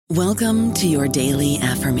Welcome to your daily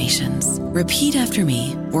affirmations. Repeat after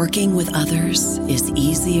me. Working with others is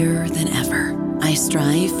easier than ever. I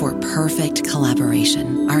strive for perfect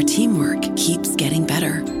collaboration. Our teamwork keeps getting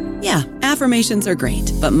better. Yeah, affirmations are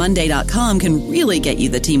great, but Monday.com can really get you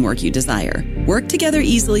the teamwork you desire. Work together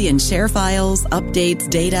easily and share files, updates,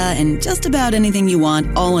 data, and just about anything you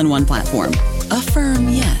want all in one platform. Affirm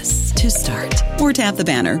yes to start, or tap the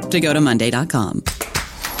banner to go to Monday.com.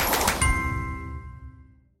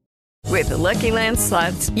 With the Lucky Land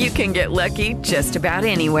Slots, you can get lucky just about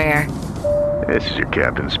anywhere. This is your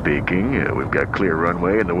captain speaking. We've got clear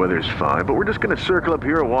runway and the weather's fine, but we're just going to circle up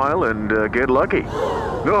here a while and get lucky.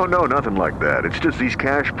 No, nothing like that. It's just these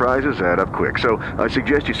cash prizes add up quick. So I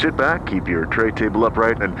suggest you sit back, keep your tray table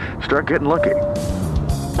upright, and start getting lucky.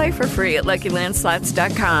 Play for free at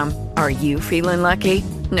LuckyLandSlots.com. Are you feeling lucky?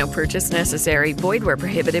 No purchase necessary. Void where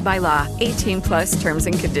prohibited by law. 18+ terms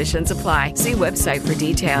and conditions apply. See website for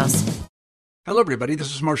details. Hello, everybody.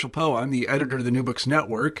 This is Marshall Poe. I'm the editor of the New Books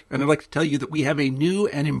Network, and I'd like to tell you that we have a new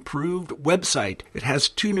and improved website. It has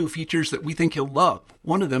 2 new features that we think you'll love.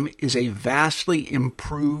 One of them is a vastly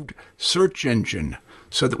improved search engine,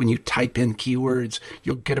 so that when you type in keywords,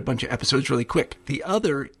 you'll get a bunch of episodes really quick. The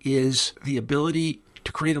other is the ability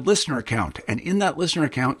to create a listener account. And in that listener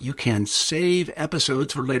account, you can save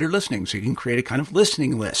episodes for later listening. So you can create a kind of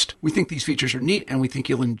listening list. We think these features are neat and we think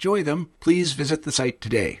you'll enjoy them. Please visit the site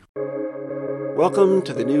today. Welcome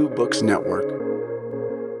to the New Books Network.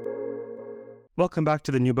 Welcome back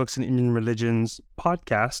to the New Books in Indian Religions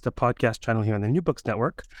podcast, a podcast channel here on the New Books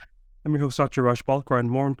Network. I'm your host, Dr. Rush Balkar, and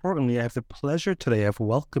more importantly, I have the pleasure today of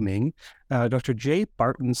welcoming Dr. J.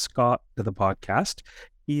 Barton Scott to the podcast.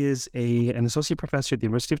 He is an associate professor at the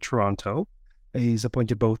University of Toronto. He's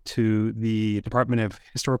appointed both to the Department of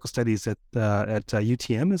Historical Studies at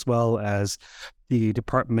UTM, as well as the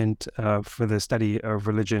Department for the Study of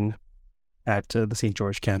Religion at the St.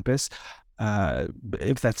 George campus.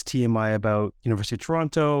 If that's TMI about University of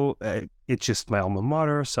Toronto, it's just my alma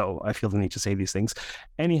mater, so I feel the need to say these things.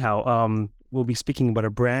 Anyhow, we'll be speaking about a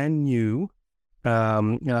brand new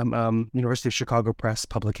University of Chicago Press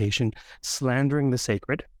publication, Slandering the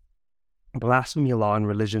Sacred, Blasphemy, Law and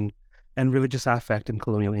Religion, and Religious Affect in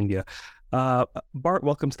Colonial India. Bart,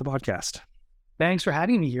 welcome to the podcast. Thanks for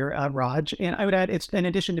having me here, Raj. And I would add, it's in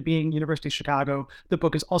addition to being University of Chicago, the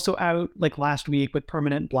book is also out like last week with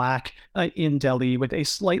Permanent Black in Delhi with a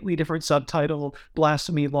slightly different subtitle,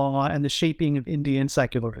 Blasphemy, Law, and the Shaping of Indian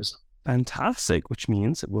Secularism. Fantastic, which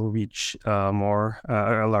means it will reach a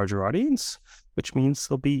larger audience, which means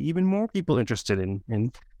there'll be even more people interested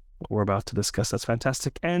in what we're about to discuss. That's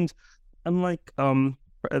fantastic. And unlike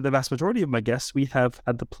the vast majority of my guests, we have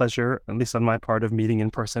had the pleasure, at least on my part, of meeting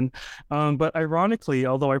in person. But ironically,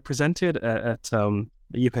 although I presented at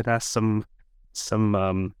you had asked some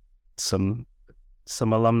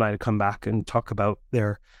alumni to come back and talk about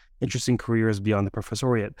their interesting careers beyond the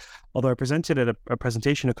professoriate. Although I presented at a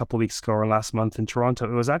presentation a couple of weeks ago or last month in Toronto,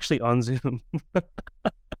 it was actually on Zoom.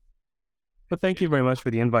 But thank you very much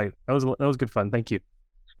for the invite. That was good fun. Thank you.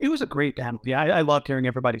 It was a great panel. Yeah, I loved hearing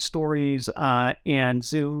everybody's stories, and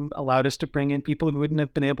Zoom allowed us to bring in people who wouldn't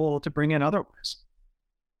have been able to bring in otherwise.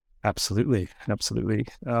 Absolutely.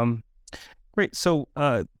 Great. So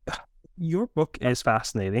your book is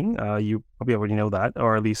fascinating. You probably already know that,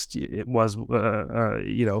 or at least it was,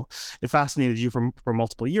 it fascinated you for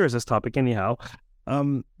multiple years, this topic anyhow.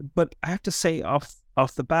 But I have to say off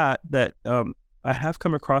the bat that I have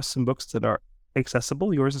come across some books that are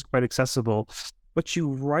accessible. Yours is quite accessible. But you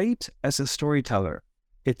write as a storyteller.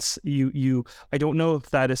 It's you. I don't know if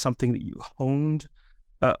that is something that you honed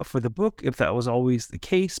for the book, if that was always the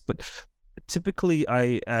case. But typically,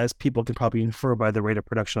 as people can probably infer by the rate of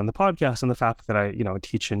production on the podcast and the fact that I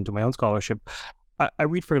teach and do my own scholarship, I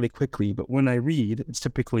read fairly quickly. But when I read, it's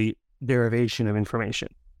typically derivation of information.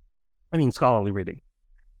 I mean, scholarly reading.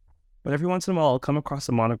 But every once in a while, I'll come across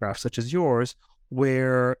a monograph such as yours,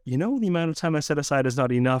 where, the amount of time I set aside is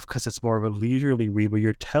not enough because it's more of a leisurely read where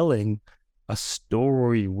you're telling a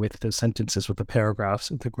story with the sentences, with the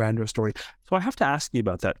paragraphs, with the grander story. So I have to ask you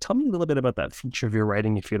about that. Tell me a little bit about that feature of your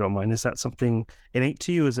writing, if you don't mind. Is that something innate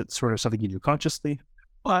to you? Is it sort of something you do consciously?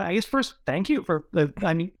 Well, I guess first, thank you for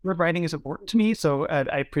your writing is important to me. So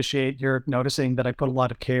I appreciate your noticing that I put a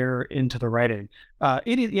lot of care into the writing.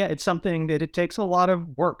 It's something that it takes a lot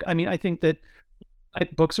of work. I mean, I think that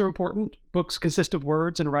books are important. Books consist of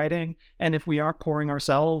words and writing. And if we are pouring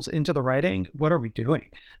ourselves into the writing, what are we doing?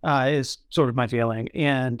 Is sort of my feeling.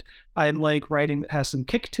 And I like writing that has some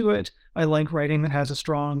kick to it. I like writing that has a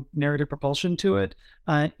strong narrative propulsion to it.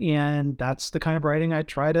 And that's the kind of writing I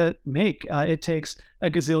try to make. It takes a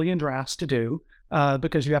gazillion drafts to do.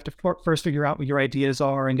 because you have to first figure out what your ideas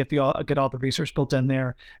are and get all the research built in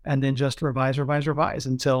there, and then just revise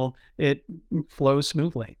until it flows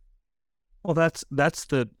smoothly. Well, that's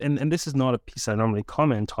and this is not a piece I normally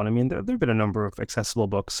comment on. I mean, there have been a number of accessible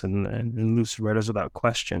books and loose readers without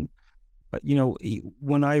question. But,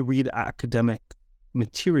 when I read academic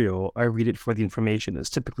material, I read it for the information. It's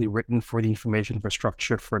typically written for the information, for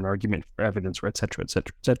structure, for an argument, for evidence, or et cetera, et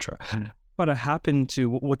cetera, et cetera. But I happen to,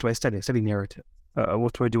 what do I study? I study narrative.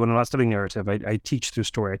 What do I do when I'm not studying narrative? I teach through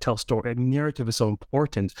story. I tell story. And narrative is so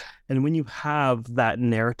important. And when you have that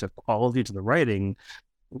narrative quality to the writing,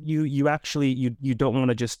 you actually don't want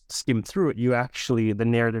to just skim through it. The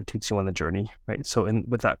narrative takes you on the journey, right? So,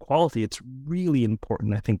 with that quality, it's really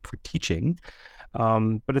important, I think, for teaching.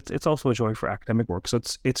 But it's also a joy for academic work. So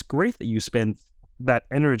it's great that you spend that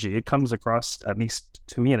energy. It comes across, at least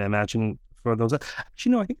to me, and I imagine for those.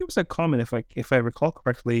 Actually, no, I think there was a comment, if I recall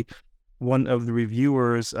correctly, one of the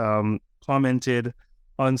reviewers commented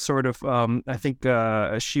on sort of, I think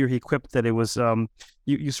he quipped that it was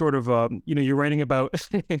you sort of you're writing about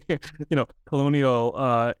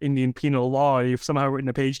colonial Indian penal law, and you've somehow written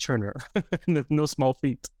a page turner. No small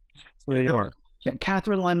feat. So there you are. Yeah,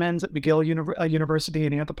 Catherine Lemons at McGill University,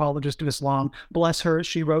 an anthropologist of Islam. Bless her,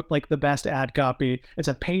 she wrote like the best ad copy. It's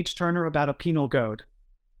a page turner about a penal code.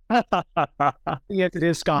 Yes, it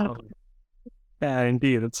is scholarly. Yeah,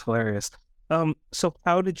 indeed, it's hilarious. So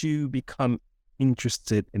how did you become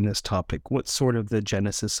interested in this topic? What's sort of the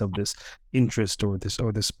genesis of this interest or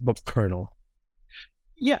this book kernel?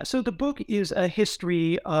 Yeah, so the book is a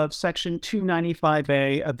history of Section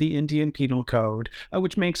 295A of the Indian Penal Code,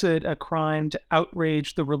 which makes it a crime to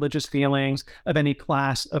outrage the religious feelings of any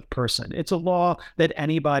class of person. It's a law that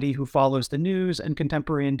anybody who follows the news in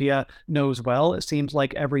contemporary India knows well. It seems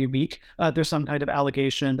like every week there's some kind of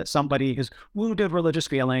allegation that somebody has wounded religious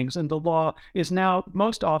feelings, and the law is now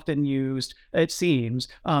most often used, it seems,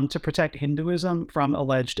 to protect Hinduism from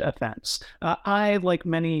alleged offense. I, like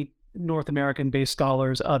many North American-based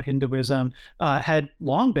scholars of Hinduism, had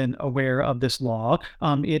long been aware of this law.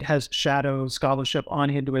 It has shadowed scholarship on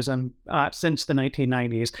Hinduism since the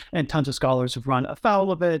 1990s, and tons of scholars have run afoul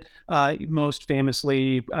of it. Most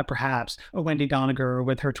famously, perhaps, Wendy Doniger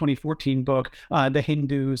with her 2014 book, The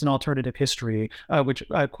Hindus, An Alternative History, which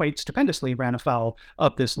quite stupendously ran afoul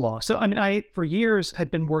of this law. So, I mean, I, for years, had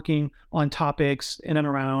been working on topics in and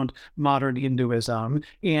around modern Hinduism,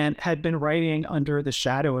 and had been writing under the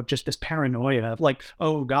shadow of just this paranoia of like,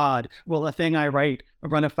 oh God, will a thing I write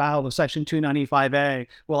run afoul of Section 295A?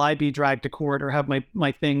 Will I be dragged to court or have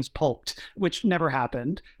my things pulped? Which never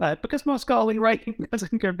happened, because most scholarly writing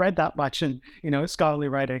doesn't get read that much in scholarly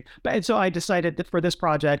writing. And so I decided that for this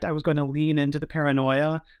project, I was going to lean into the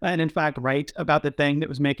paranoia and in fact write about the thing that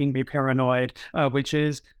was making me paranoid, which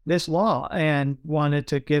is this law, and wanted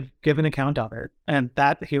to give an account of it. And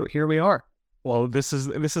that here we are. Well, this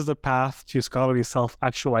is a path to scholarly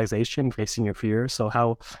self-actualization, facing your fears. So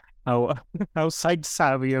how site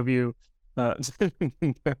savvy of you. Okay,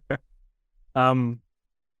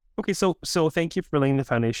 so thank you for laying the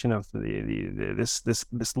foundation of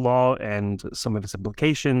this law and some of its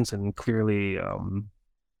implications, and clearly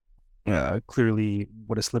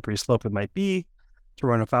what a slippery slope it might be to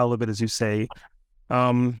run afoul of it, as you say.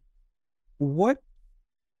 What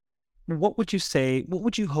would you say? What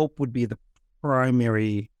would you hope would be the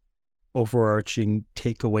primary overarching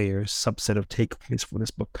takeaway or subset of takeaways for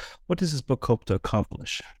this book? What does this book hope to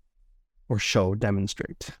accomplish or show,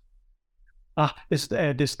 demonstrate? This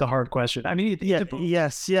is the hard question. I mean,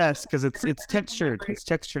 yes, because it's textured. It's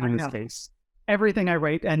textured in this case. Everything I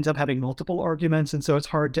write ends up having multiple arguments, and so it's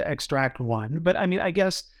hard to extract one. But I mean, I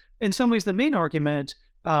guess in some ways the main argument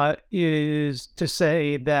is to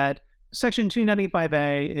say that Section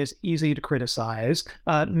 295A is easy to criticize.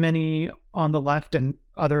 Many on the left and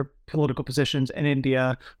other political positions in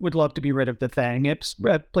India would love to be rid of the thing. It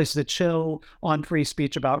places a chill on free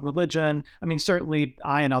speech about religion. I mean, certainly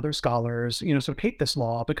I and other scholars, sort of hate this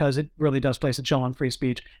law because it really does place a chill on free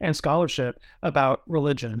speech and scholarship about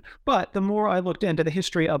religion. But the more I looked into the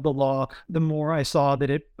history of the law, the more I saw that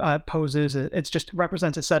it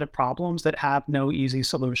represents a set of problems that have no easy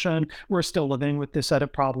solution. We're still living with this set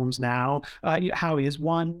of problems now. How is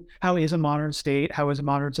a modern state, how is a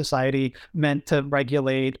modern society meant to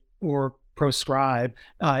regulate or proscribe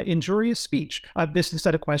injurious speech? This is a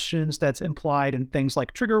set of questions that's implied in things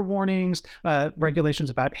like trigger warnings,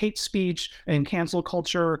 regulations about hate speech and cancel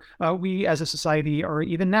culture. We as a society are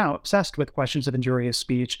even now obsessed with questions of injurious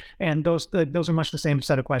speech. And those are much the same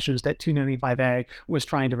set of questions that 295A was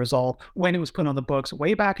trying to resolve when it was put on the books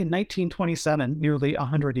way back in 1927, nearly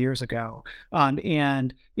 100 years ago.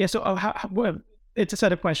 it's a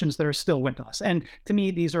set of questions that are still with us. And to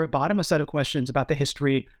me, these are at bottom a set of questions about the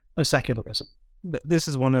history of secularism. This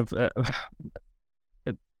is one of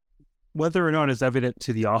whether or not it's evident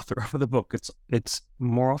to the author of the book, it's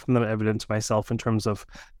more often than evident to myself in terms of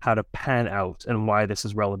how to pan out and why this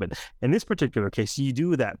is relevant. In this particular case, you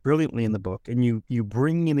do that brilliantly in the book, and you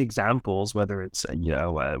bring in examples, whether it's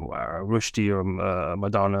Rushdie or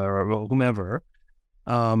Madonna or whomever,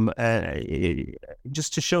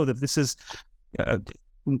 just to show that this is.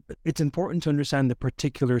 It's important to understand the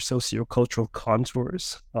particular sociocultural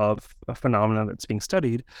contours of a phenomenon that's being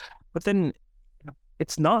studied, but then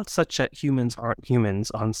it's not such that humans aren't humans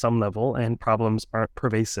on some level, and problems aren't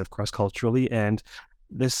pervasive cross-culturally, and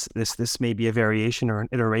this may be a variation or an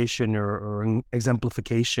iteration or an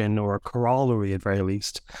exemplification or a corollary at very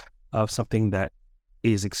least of something that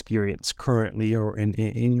is experienced currently or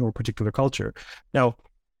in your particular culture. Now,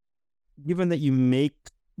 given that you make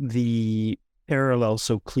the parallel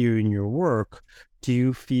so clear in your work, do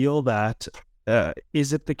you feel that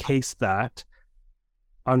is it the case that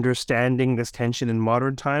understanding this tension in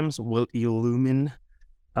modern times will illumine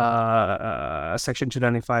Section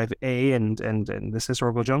 295A and this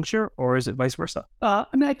historical juncture, or is it vice versa?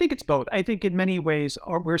 I think it's both. I think in many ways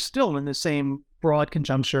we're still in the same broad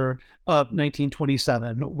conjuncture of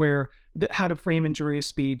 1927, where how to frame injurious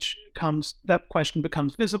speech that question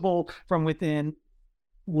becomes visible from within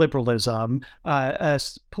liberalism, a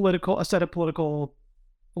set of political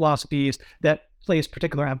philosophies that place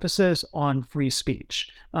particular emphasis on free speech,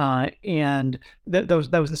 and that was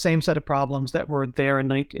the same set of problems that were there in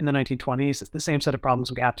the 1920s. It's the same set of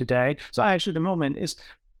problems we have today. So actually, the moment is,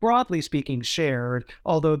 broadly speaking, shared,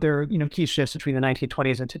 although there are key shifts between the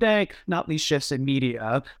 1920s and today, not least shifts in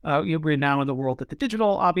media. We're now in the world of the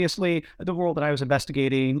digital, obviously. The world that I was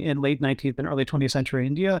investigating in late 19th and early 20th century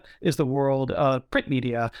India is the world of print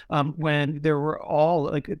media, when there were all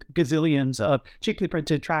gazillions of cheaply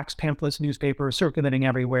printed tracts, pamphlets, newspapers circulating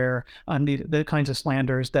everywhere. The kinds of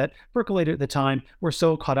slanders that percolated at the time were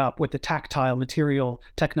so caught up with the tactile material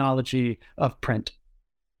technology of print.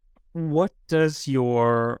 What does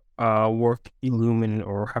your work illumine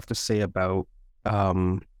or have to say about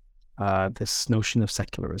this notion of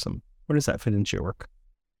secularism? Where does that fit into your work?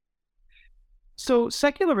 So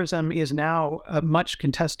secularism is now a much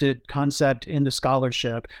contested concept in the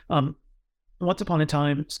scholarship. Once upon a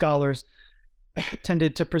time, scholars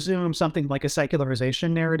tended to presume something like a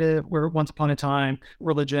secularization narrative, where once upon a time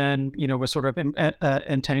religion, was sort of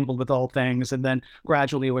entangled with all things, and then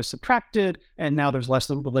gradually it was subtracted, and now there's less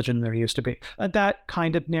religion than there used to be. That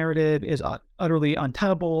kind of narrative is utterly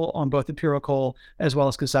untenable on both empirical as well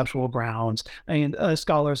as conceptual grounds. And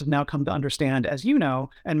scholars have now come to understand, as you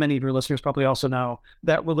know, and many of your listeners probably also know,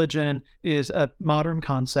 that religion is a modern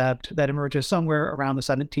concept that emerges somewhere around the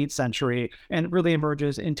 17th century and really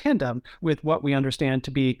emerges in tandem with what we understand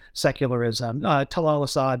to be secularism. Talal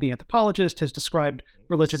Asad, the anthropologist, has described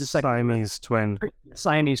religion as Siamese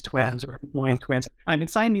twins or Hawaiian twins.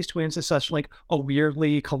 Siamese twins is such a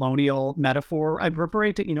weirdly colonial metaphor. I'm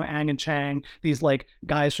referring to, Ang and Chang, these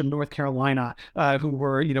guys from North Carolina who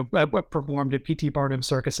were, performed at P.T. Barnum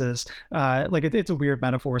circuses. It's a weird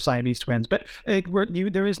metaphor, Siamese twins. But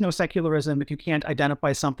there is no secularism if you can't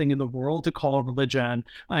identify something in the world to call religion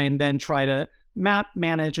and then try to map,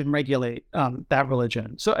 manage, and regulate that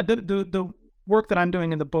religion. So the work that I'm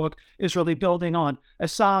doing in the book is really building on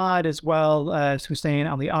Assad as well as Hussein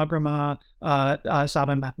Ali Agrama,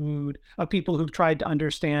 Saba Mahmoud, people who've tried to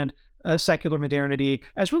understand secular modernity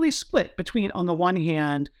as really split between, on the one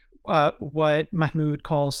hand, what Mahmoud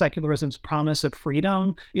calls secularism's promise of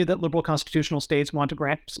freedom, that liberal constitutional states want to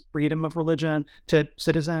grant freedom of religion to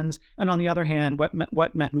citizens, and on the other hand,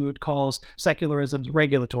 what Mahmoud calls secularism's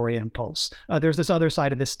regulatory impulse. There's this other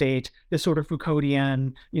side of the state, this sort of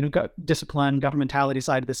Foucauldian, discipline, governmentality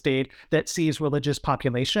side of the state that sees religious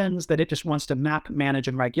populations, that it just wants to map, manage,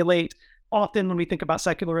 and regulate. Often when we think about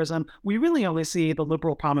secularism, we really only see the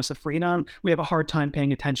liberal promise of freedom. We have a hard time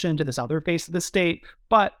paying attention to this other face of the state,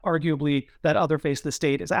 but arguably that other face of the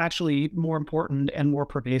state is actually more important and more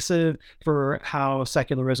pervasive for how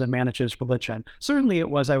secularism manages religion. Certainly it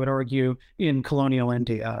was, I would argue, in colonial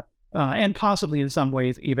India. And possibly in some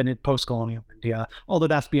ways even in post-colonial India, although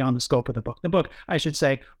that's beyond the scope of the book. The book, I should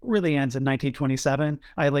say, really ends in 1927.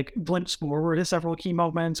 I glimpse forward to several key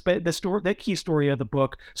moments, but the key story of the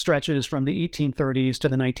book stretches from the 1830s to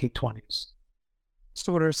the 1920s.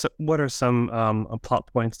 So what are some plot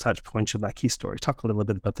points, touch points of that key story? Talk a little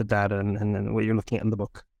bit about the data and what you're looking at in the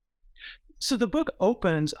book. So the book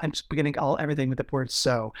opens. I'm just beginning everything with the word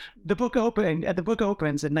 "so." The book opens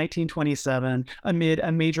in 1927 amid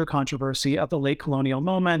a major controversy of the late colonial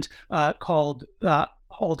moment called.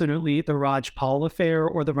 Alternately, the Rajpal affair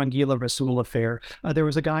or the Rangila Rasool affair. There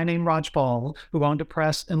was a guy named Rajpal who owned a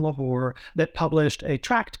press in Lahore that published a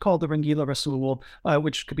tract called the Rangila Rasool,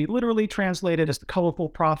 which could be literally translated as the colorful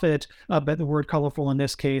prophet, but the word colorful in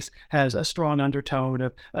this case has a strong undertone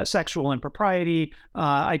of sexual impropriety.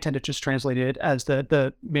 I tend to just translate it as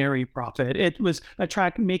the merry prophet. It was a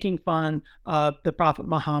tract making fun of the Prophet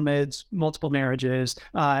Muhammad's multiple marriages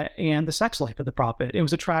and the sex life of the prophet. It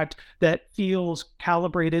was a tract that feels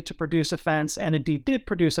calibrated to produce offense, and indeed did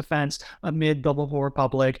produce offense amid the Lahore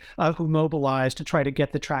public, who mobilized to try to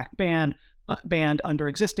get the tract banned under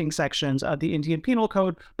existing sections of the Indian Penal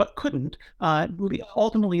Code, but couldn't.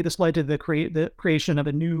 Ultimately, this led to the creation of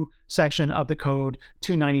a new section of the code,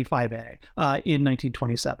 295A, in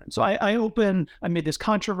 1927. So I open amid this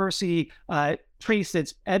controversy, trace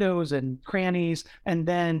its eddos and crannies, and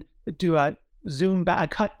then do a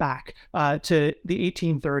cut back to the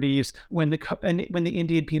 1830s when the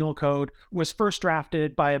Indian Penal Code was first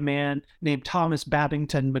drafted by a man named Thomas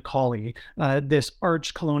Babington Macaulay, this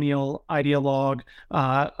arch colonial ideologue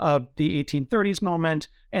of the 1830s moment.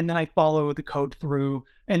 And then I follow the code through,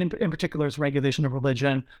 and in particular its regulation of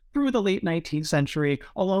religion, through the late 19th century,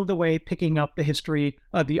 along the way picking up the history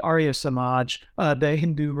of the Arya Samaj, the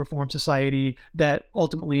Hindu Reform Society that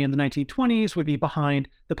ultimately in the 1920s would be behind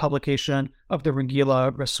the publication of the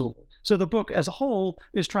Rangila Rasool. So the book as a whole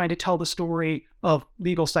is trying to tell the story of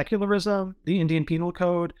legal secularism, the Indian Penal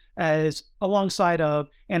Code, as alongside of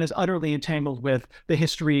and is utterly entangled with the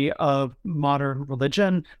history of modern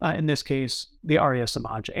religion, in this case, the Arya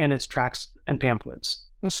Samaj, and its tracts and pamphlets.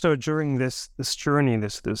 So during this journey,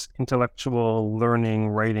 this intellectual learning,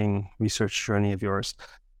 writing, research journey of yours,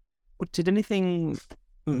 did anything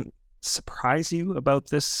surprise you about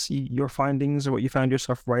your findings or what you found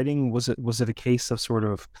yourself writing? Was it a case of sort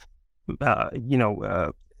of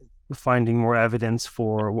finding more evidence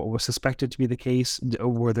for what was suspected to be the case?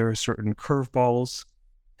 Were there certain curveballs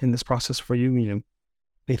in this process for you?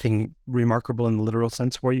 Anything remarkable in the literal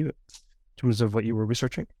sense for you in terms of what you were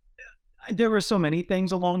researching? There were so many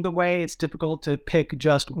things along the way. It's difficult to pick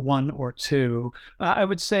just one or two. I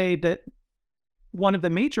would say that one of the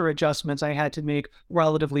major adjustments I had to make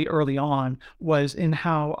relatively early on was in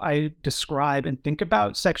how I describe and think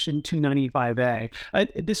about Section 295A.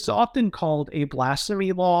 This is often called a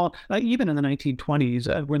blasphemy law, even in the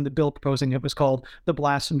 1920s, when the bill proposing it was called the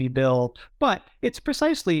Blasphemy Bill. But it's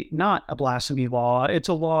precisely not a blasphemy law. It's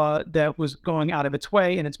a law that was going out of its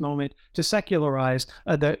way in its moment to secularize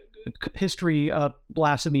the history of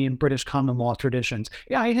blasphemy in British common law traditions.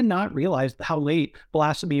 I had not realized how late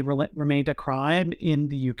blasphemy remained a crime in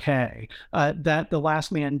the UK. That the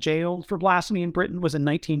last man jailed for blasphemy in Britain was in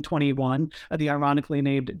 1921, the ironically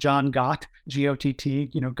named John Gott,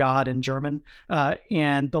 G-O-T-T, God in German.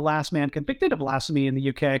 And the last man convicted of blasphemy in the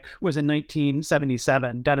UK was in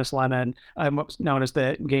 1977, Dennis Lemon, what was known as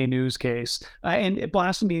the Gay News case. And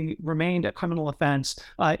blasphemy remained a criminal offense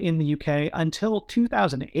in the UK until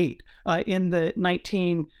 2008. In the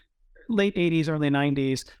late 80s, early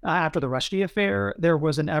 90s, after the Rushdie affair, there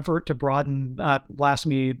was an effort to broaden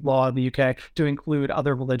blasphemy law in the UK to include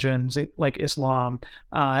other religions like Islam,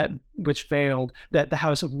 which failed. That the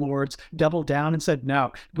House of Lords doubled down and said,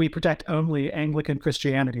 no, we protect only Anglican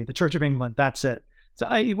Christianity, the Church of England, that's it. So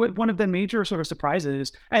one of the major sort of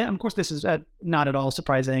surprises, and of course this is not at all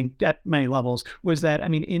surprising at many levels, was that,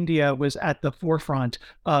 India was at the forefront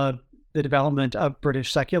of the development of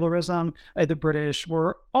British secularism. The British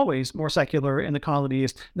were always more secular in the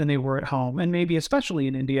colonies than they were at home, and maybe especially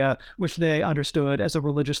in India, which they understood as a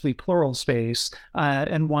religiously plural space,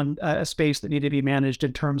 and a space that needed to be managed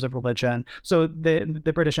in terms of religion. So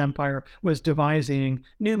the British Empire was devising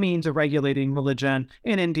new means of regulating religion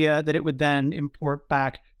in India that it would then import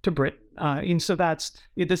back to Britain. And so that's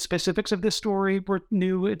the specifics of this story were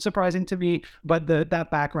new and surprising to me, but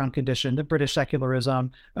that background condition, the British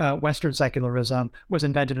secularism, Western secularism was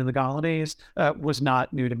invented in the colonies, was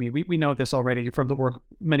not new to me. We know this already from the work of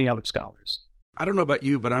many other scholars. I don't know about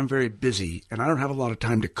you, but I'm very busy and I don't have a lot of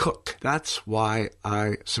time to cook. That's why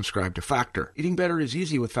I subscribe to Factor. Eating better is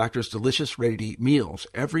easy with Factor's delicious, ready-to-eat meals.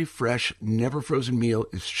 Every fresh, never frozen meal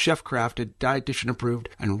is chef-crafted, dietitian approved,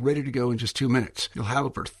 and ready to go in just 2 minutes. You'll have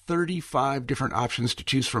over 35 different options to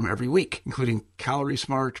choose from every week, including Calorie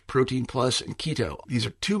Smart, Protein Plus, and Keto. These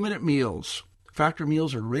are 2-minute meals. Factor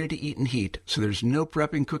meals are ready to eat and heat, so there's no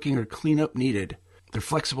prepping, cooking, or cleanup needed. They're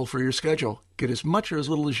flexible for your schedule, Get as much or as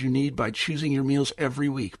little as you need by choosing your meals every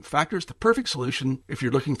week. Factor is the perfect solution if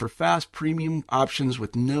you're looking for fast, premium options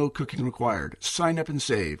with no cooking required. Sign up and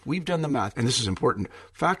save. We've done the math, and this is important.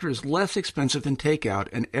 Factor is less expensive than takeout,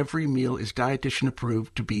 and every meal is dietitian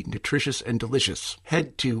approved to be nutritious and delicious.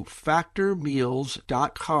 Head to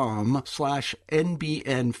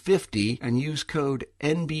factormeals.com/NBN50 and use code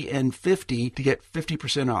NBN50 to get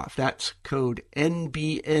 50% off. That's code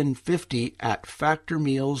NBN50 at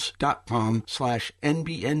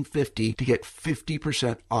factormeals.com/NBN50 to get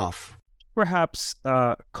 50% off. Perhaps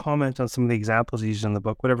comment on some of the examples used in the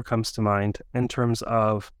book, whatever comes to mind, in terms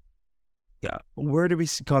of, where do we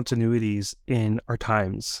see continuities in our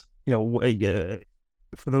times?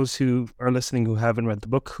 For those who are listening who haven't read the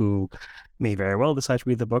book, who may very well decide to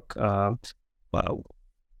read the book,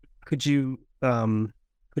 could you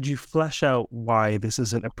flesh out why this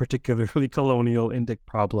isn't a particularly colonial Indic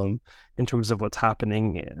problem in terms of what's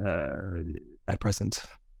happening at present?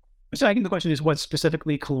 So I think the question is, what's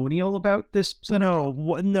specifically colonial about this? No.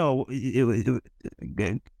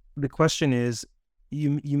 The question is,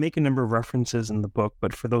 you make a number of references in the book,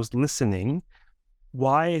 but for those listening,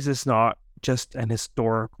 why is this not just an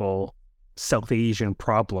historical South Asian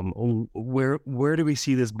problem? Where do we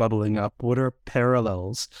see this bubbling up? What are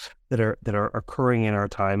parallels that are occurring in our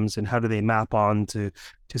times, and how do they map on to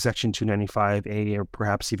Section 295A, or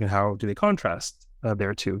perhaps even how do they contrast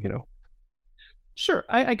there too? Sure.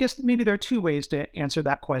 I guess maybe there are two ways to answer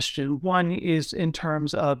that question. One is in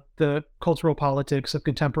terms of the cultural politics of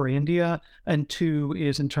contemporary India, and two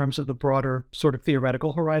is in terms of the broader sort of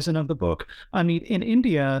theoretical horizon of the book. I mean, in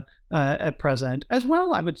India at present, as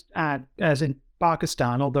well, I would add, as in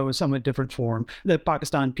Pakistan, although in somewhat different form, the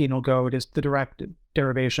Pakistan Penal Code is the direct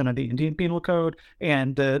derivation of the Indian Penal Code,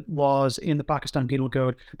 and the laws in the Pakistan Penal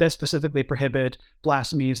Code that specifically prohibit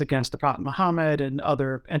blasphemies against the Prophet Muhammad and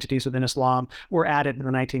other entities within Islam were added in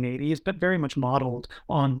the 1980s, but very much modeled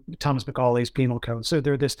on Thomas Macaulay's Penal Code. So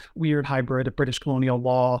they're this weird hybrid of British colonial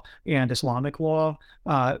law and Islamic law.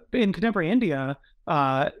 In contemporary India,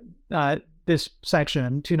 this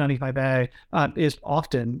section 295A is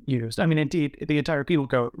often used. I mean, indeed, the entire penal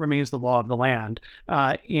code remains the law of the land,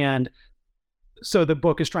 and so the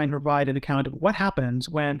book is trying to provide an account of what happens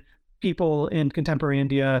when people in contemporary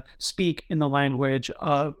India speak in the language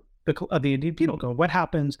of the Indian Penal Code. What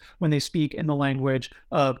happens when they speak in the language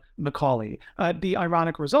of Macaulay? The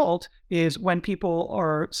ironic result is when people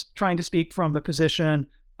are trying to speak from the position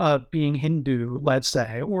of being Hindu, let's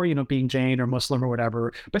say, or, being Jain or Muslim or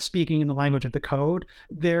whatever, but speaking in the language of the code,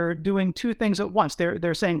 they're doing two things at once.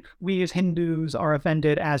 They're saying we as Hindus are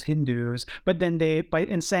offended as Hindus, but then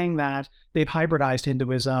in saying that, they've hybridized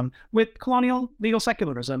Hinduism with colonial legal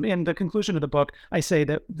secularism. In the conclusion of the book, I say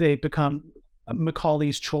that they become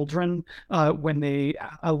Macaulay's children when they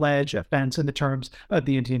allege offense in the terms of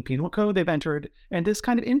the Indian Penal Code. They've entered in this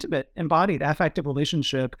kind of intimate, embodied, affective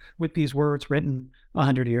relationship with these words written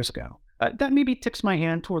 100 years ago. That maybe tips my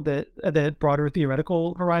hand toward the broader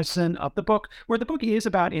theoretical horizon of the book, where the book is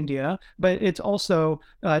about India, but it's also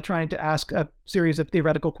trying to ask a series of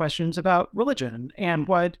theoretical questions about religion and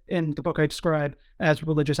what in the book I describe as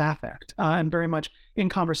religious affect. I'm very much in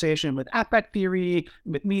conversation with affect theory,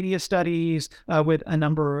 with media studies, with a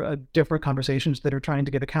number of different conversations that are trying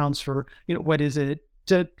to give accounts for, what is it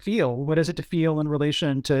to feel? What is it to feel in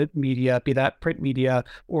relation to media, be that print media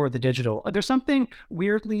or the digital? There's something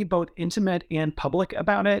weirdly both intimate and public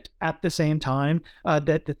about it at the same time,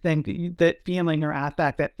 that the thing, that feeling or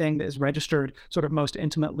affect, that thing that is registered sort of most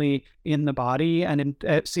intimately in the body and in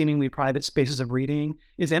seemingly private spaces of reading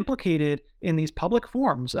is implicated in these public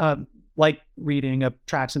forms. Like reading of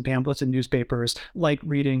tracts and pamphlets and newspapers, like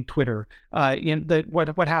reading Twitter.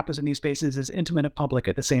 What happens in these spaces is intimate and public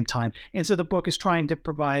at the same time. And so the book is trying to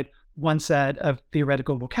provide one set of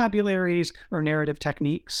theoretical vocabularies or narrative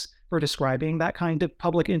techniques for describing that kind of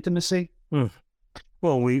public intimacy.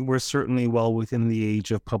 Well, we're certainly well within the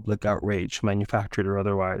age of public outrage, manufactured or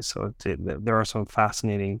otherwise. So there are some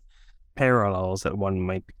fascinating parallels that one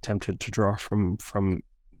might be tempted to draw from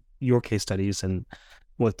your case studies and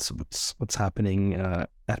what's happening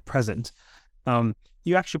at present.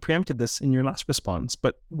 You actually preempted this in your last response,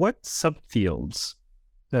 but what subfields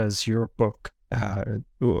does your book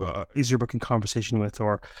is your book in conversation with,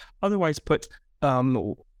 or otherwise put,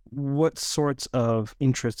 what sorts of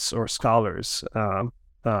interests or scholars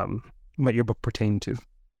might your book pertain to?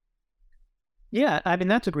 Yeah, I mean,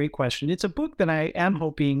 that's a great question. It's a book that I am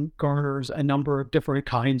hoping garners a number of different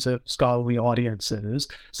kinds of scholarly audiences.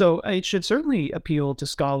 So it should certainly appeal to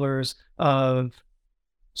scholars of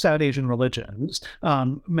South Asian religions,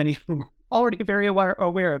 many already very aware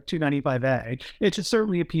of 295A. It should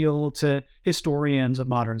certainly appeal to historians of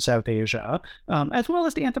modern South Asia, as well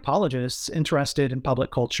as to anthropologists interested in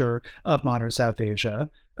public culture of modern South Asia.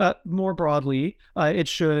 More broadly, it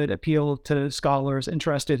should appeal to scholars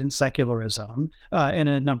interested in secularism in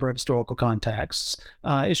a number of historical contexts.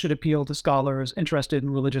 It should appeal to scholars interested in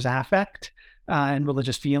religious affect and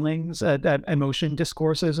religious feelings, emotion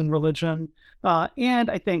discourses in religion. And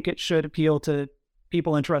I think it should appeal to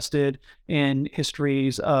people interested in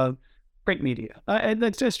histories of print media. And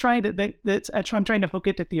that's just trying to, I'm trying to hook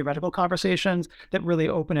it to theoretical conversations that really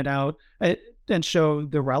open it out and show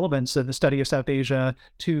the relevance of the study of South Asia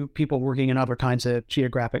to people working in other kinds of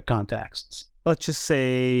geographic contexts. Let's just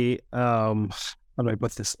say, how do I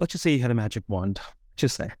put this? Let's just say you had a magic wand.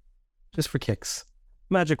 Just for kicks,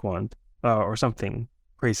 magic wand or something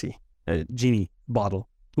crazy, a genie bottle.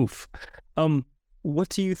 Oof. What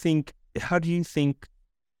do you think? How do you think?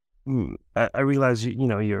 I realize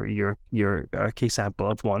you're a case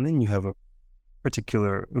sample of one, and you have a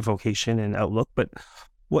particular vocation and outlook. But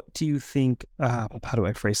what do you think? How do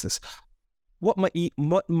I phrase this? What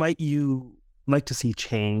might you like to see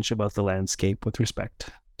change about the landscape with respect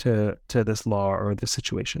to this law or this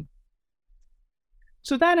situation?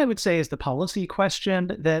 So that, I would say, is the policy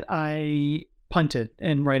question that I punted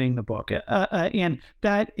in writing the book, and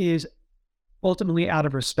that is ultimately out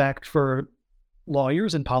of respect for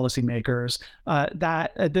lawyers and policymakers,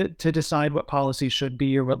 to decide what policy should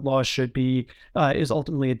be or what laws should be is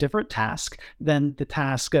ultimately a different task than the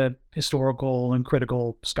task of historical and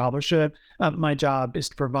critical scholarship. My job is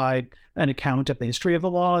to provide an account of the history of the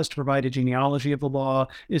law, is to provide a genealogy of the law,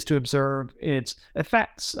 is to observe its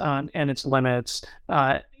effects and its limits,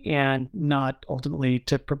 and not ultimately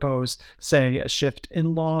to propose, say, a shift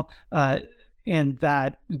in law. And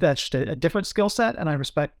that's just a different skill set, and I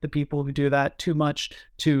respect the people who do that too much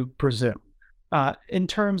to presume. In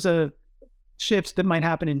terms of shifts that might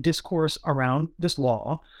happen in discourse around this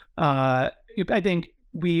law, I think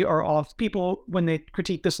people, when they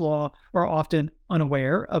critique this law, are often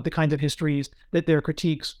unaware of the kinds of histories that their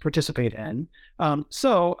critiques participate in.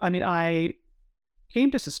 I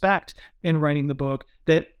came to suspect in writing the book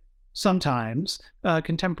that sometimes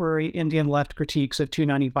contemporary Indian left critiques of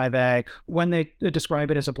 295A, when they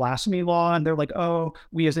describe it as a blasphemy law, and they're like, oh,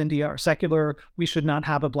 we as India are secular, we should not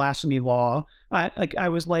have a blasphemy law. I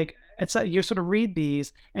was like, you sort of read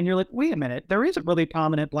these and you're like, wait a minute, there is a really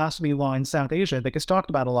prominent blasphemy law in South Asia that gets talked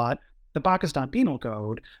about a lot, the Pakistan Penal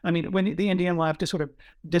Code. I mean, when the Indian left is sort of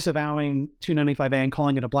disavowing 295A and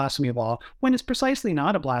calling it a blasphemy law, when it's precisely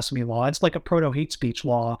not a blasphemy law, it's like a proto-hate speech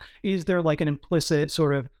law. Is there like an implicit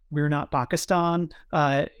sort of, we're not Pakistan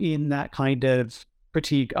in that kind of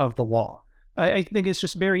critique of the law? I think it's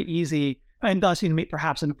just very easy, and thus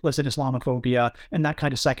perhaps an implicit Islamophobia and that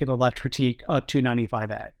kind of secular left critique of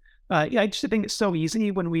 295A. I just think it's so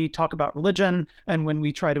easy when we talk about religion and when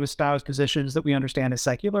we try to espouse positions that we understand as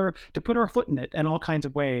secular to put our foot in it in all kinds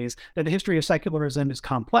of ways, that the history of secularism is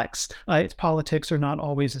complex. Its politics are not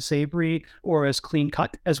always as savory or as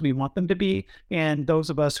clean-cut as we want them to be. And those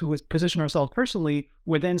of us who position ourselves personally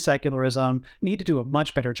within secularism need to do a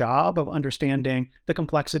much better job of understanding the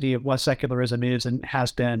complexity of what secularism is and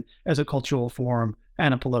has been as a cultural form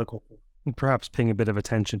and a political form. And perhaps paying a bit of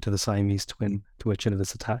attention to the Siamese twin to which it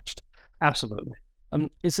is attached. Absolutely.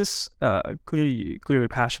 Is this clearly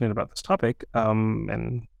passionate about this topic?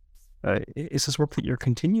 And is this work that you're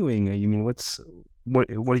continuing? You mean,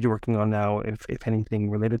 what are you working on now, if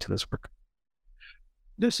anything, related to this work?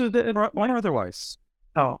 Why otherwise?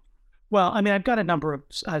 Oh, well, I mean, I've got a number of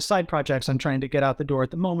side projects I'm trying to get out the door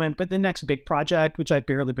at the moment, but the next big project, which I've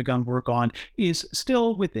barely begun work on, is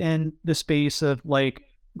still within the space of like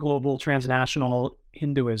global transnational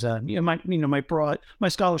Hinduism. My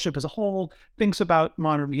scholarship as a whole thinks about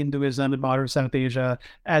modern Hinduism and modern South Asia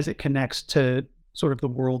as it connects to sort of the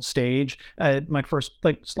world stage. My first,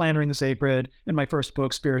 Slandering the Sacred, and my first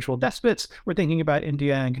book, Spiritual Despots, we're thinking about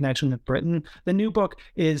India in connection with Britain. The new book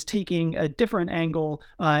is taking a different angle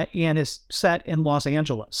and is set in Los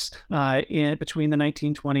Angeles between the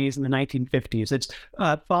 1920s and the 1950s. It's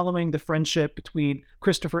following the friendship between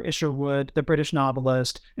Christopher Isherwood, the British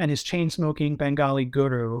novelist, and his chain-smoking Bengali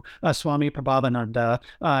guru, Swami Prabhavananda,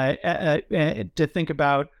 to think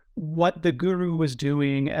about what the guru was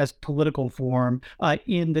doing as political form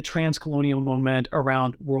in the trans-colonial moment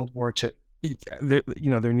around World War II.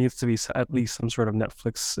 There needs to be at least some sort of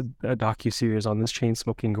Netflix docuseries on this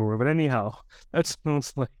chain-smoking guru. But anyhow, that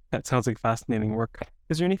sounds like fascinating work.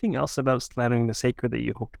 Is there anything else about Slandering the Sacred that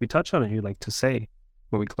you hope we touch on and you'd like to say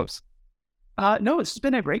when we close? No, it's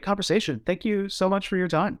been a great conversation. Thank you so much for your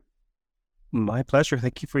time. My pleasure.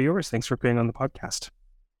 Thank you for yours. Thanks for being on the podcast.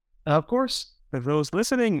 Of course. For those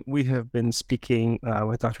listening, we have been speaking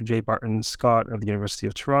with Dr. J. Barton Scott of the University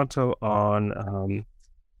of Toronto on a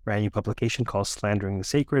brand new publication called Slandering the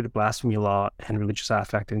Sacred, Blasphemy Law, and Religious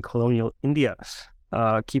Affect in Colonial India.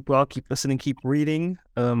 Keep well, keep listening, keep reading,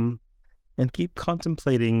 and keep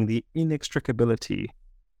contemplating the inextricability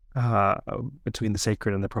between the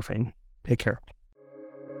sacred and the profane. Take care.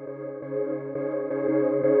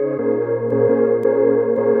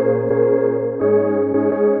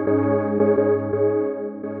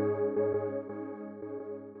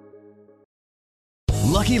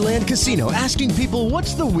 Lucky Land Casino, asking people,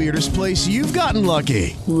 what's the weirdest place you've gotten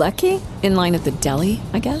lucky? Lucky? In line at the deli,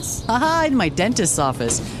 I guess? Aha, in my dentist's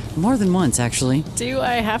office. More than once, actually. Do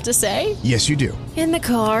I have to say? Yes, you do. In the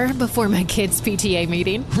car before my kids' PTA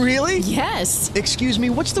meeting. Really? Yes. Excuse me,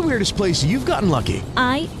 what's the weirdest place you've gotten lucky?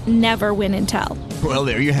 I never win and tell. Well,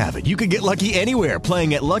 there you have it. You can get lucky anywhere,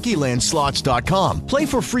 playing at LuckyLandSlots.com. Play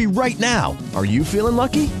for free right now. Are you feeling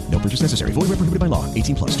lucky? No purchase necessary. Void where prohibited by law.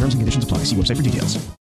 18+. Terms and conditions apply. See website for details.